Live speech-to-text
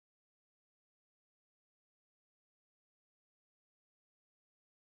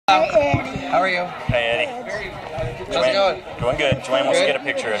Hey, Eddie. How are you? Hey, Eddie. How's it going? Doing good. Joanne wants to get a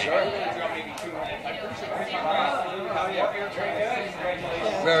picture of you.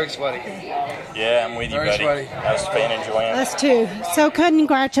 Very sweaty. Yeah, I'm with you, Very buddy. sweaty. I was fan of Joanne. Us too. So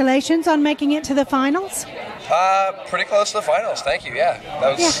congratulations on making it to the finals. Pretty close to the finals. Thank you. Yeah,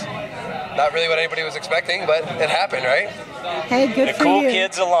 that was not really what anybody was expecting, but it happened, right? Hey, good The for Cool you.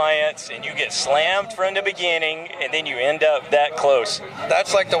 Kids Alliance, and you get slammed from the beginning, and then you end up that close.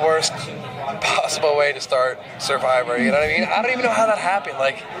 That's like the worst possible way to start Survivor. You know what I mean? I don't even know how that happened.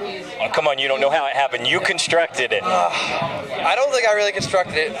 Like, Oh, come on, you don't know how it happened. You constructed it. I don't think I really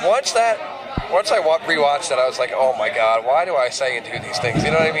constructed it. Once I rewatched it, I was like, oh my God, why do I say and do these things? You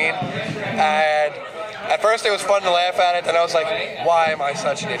know what I mean? And at first it was fun to laugh at it, and I was like, why am I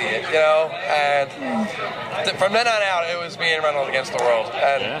such an idiot? You know? And from then on out, it was me and Reynolds against the world.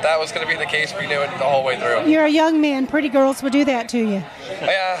 And that was going to be the case. We knew it the whole way through. You're a young man. Pretty girls would do that to you.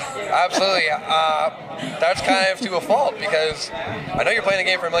 Yeah, absolutely. That's kind of to a fault, because I know you're playing a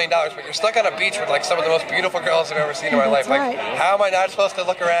game for $1 million, but you're stuck on a beach with like some of the most beautiful girls I've ever seen in my life. Right. Like, how am I not supposed to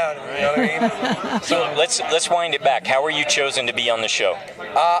look around? You know what I mean? So let's wind it back. How were you chosen to be on the show?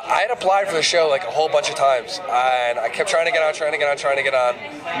 I had applied for the show like a whole bunch of times, and I kept trying to get on.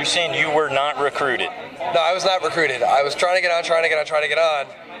 You're saying you were not recruited. No, I was not recruited. I was trying to get on.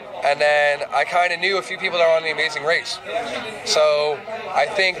 And then I kind of knew a few people that were on The Amazing Race. So I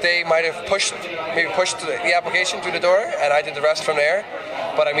think they might have pushed the application through the door, and I did the rest from there.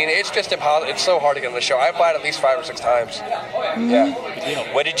 But I mean, it's just impossible. It's so hard to get on the show. I applied at least 5 or 6 times. Yeah.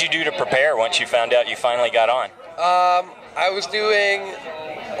 What did you do to prepare once you found out you finally got on? I was doing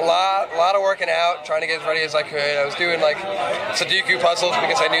a lot of working out, trying to get as ready as I could. I was doing like Sudoku puzzles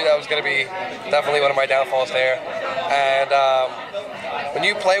because I knew that was going to be definitely one of my downfalls there. And when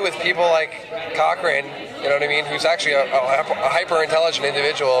you play with people like Cochran, you know what I mean, who's actually a hyper-intelligent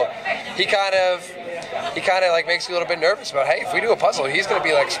individual, he kind of like makes you a little bit nervous about, hey, if we do a puzzle, he's going to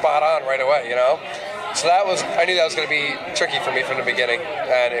be like spot on right away, you know? So I knew that was going to be tricky for me from the beginning,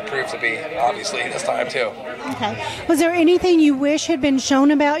 and it proved to be, obviously, this time too. Okay. Was there anything you wish had been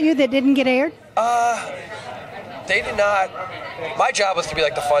shown about you that didn't get aired? They did not. My job was to be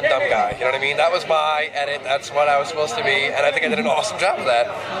like the fun, dumb guy. You know what I mean? That was my edit. That's what I was supposed to be, and I think I did an awesome job of that.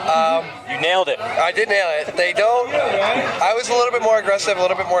 You nailed it. I did nail it. They don't. I was a little bit more aggressive, a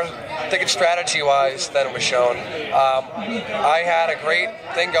little bit more thinking strategy-wise than was shown. I had a great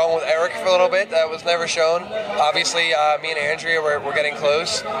thing going with Eric for a little bit that was never shown. Obviously, me and Andrea were getting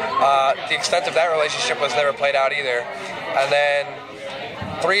close. The extent of that relationship was never played out either. And then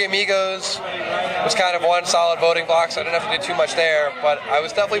Three Amigos was kind of one solid voting block, so I didn't have to do too much there. But I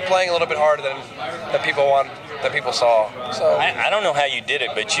was definitely playing a little bit harder than people wanted, that people saw. So I don't know how you did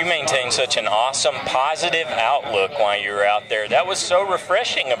it, but you maintained such an awesome, positive outlook while you were out there. That was so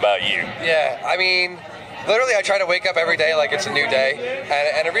refreshing about you. Yeah, I mean, literally I try to wake up every day like it's a new day,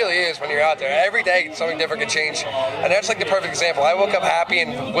 and it really is when you're out there. Every day something different can change, and that's like the perfect example. I woke up happy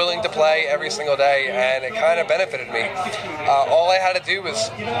and willing to play every single day, and it kind of benefited me. All I had to do was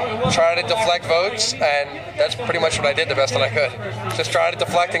try to deflect votes, and that's pretty much what I did the best that I could. Just try to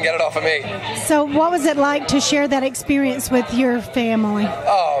deflect and get it off of me. So what was it like to share that experience with your family?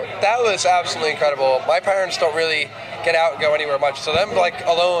 Oh, that was absolutely incredible. My parents don't really get out and go anywhere much, so them like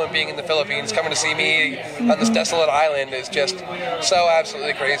alone being in the Philippines, coming to see me on this desolate island is just so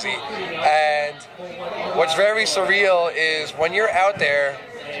absolutely crazy. And what's very surreal is when you're out there,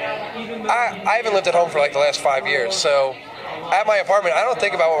 I haven't lived at home for like the last 5 years, so at my apartment, I don't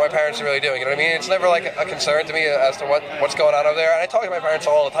think about what my parents are really doing. You know what I mean? It's never like a concern to me as to what's going on over there. And I talk to my parents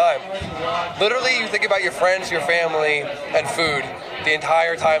all the time. Literally, you think about your friends, your family, and food the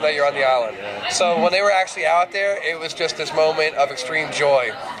entire time that you're on the island. So when they were actually out there, it was just this moment of extreme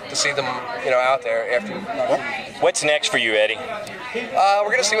joy to see them, out there after. What's next for you, Eddie?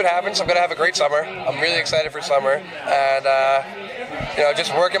 We're gonna see what happens. I'm gonna have a great summer. I'm really excited for summer, and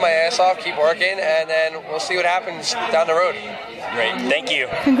just working my ass off, keep working, and then we'll see what happens down the road. Great, thank you.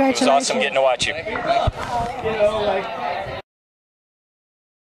 Congratulations. It was awesome getting to watch you.